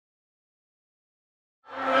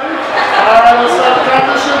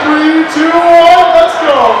Formation 3, 2, 1, let's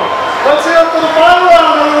go. Let's hear it for the final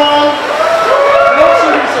round, everyone. No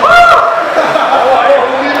shooting some.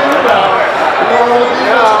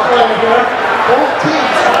 Both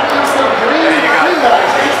teams trying to use their green guys.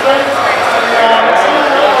 These things,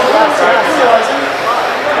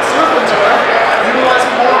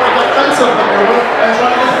 utilizing more of a defensive maneuver and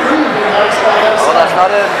trying to use green guys.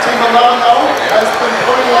 Team 11 though has been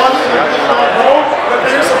putting on in the big row. It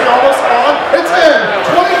appears to be almost on. It's in.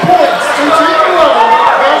 20 points to Team 11.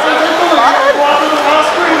 As they take the lead, they walk in the last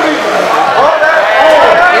green lead.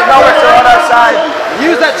 You know it's on our side.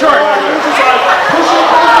 Use that chart.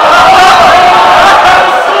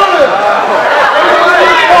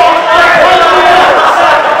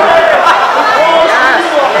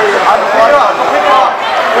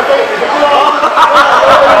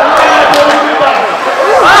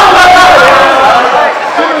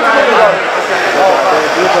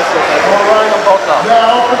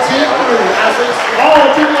 Now for Team 3, as they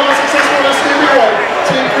Team 11 successful in escaping away.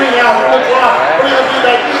 Team 3 now with the drop, putting the lead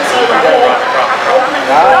back inside the goal. Opening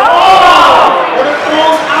the goal. But it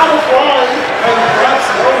falls out of line and grabs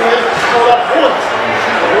the way to score that point.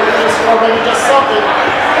 We're going to score maybe just something.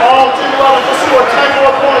 Team 11 just scored 10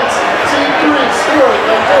 more points. Team 3 scored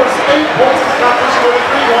their first 8 points in the competition with a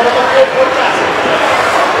 3-1 on the 4-point basket.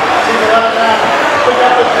 Team 11 now pick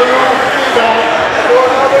up the blue rebound for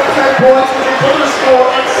another 10 points. We put the score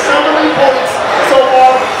at 70 points so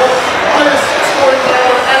far, the highest scoring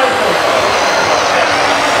round of anything.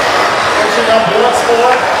 Finishing up once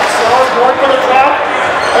more. Stars going for the drop.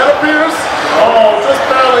 It appears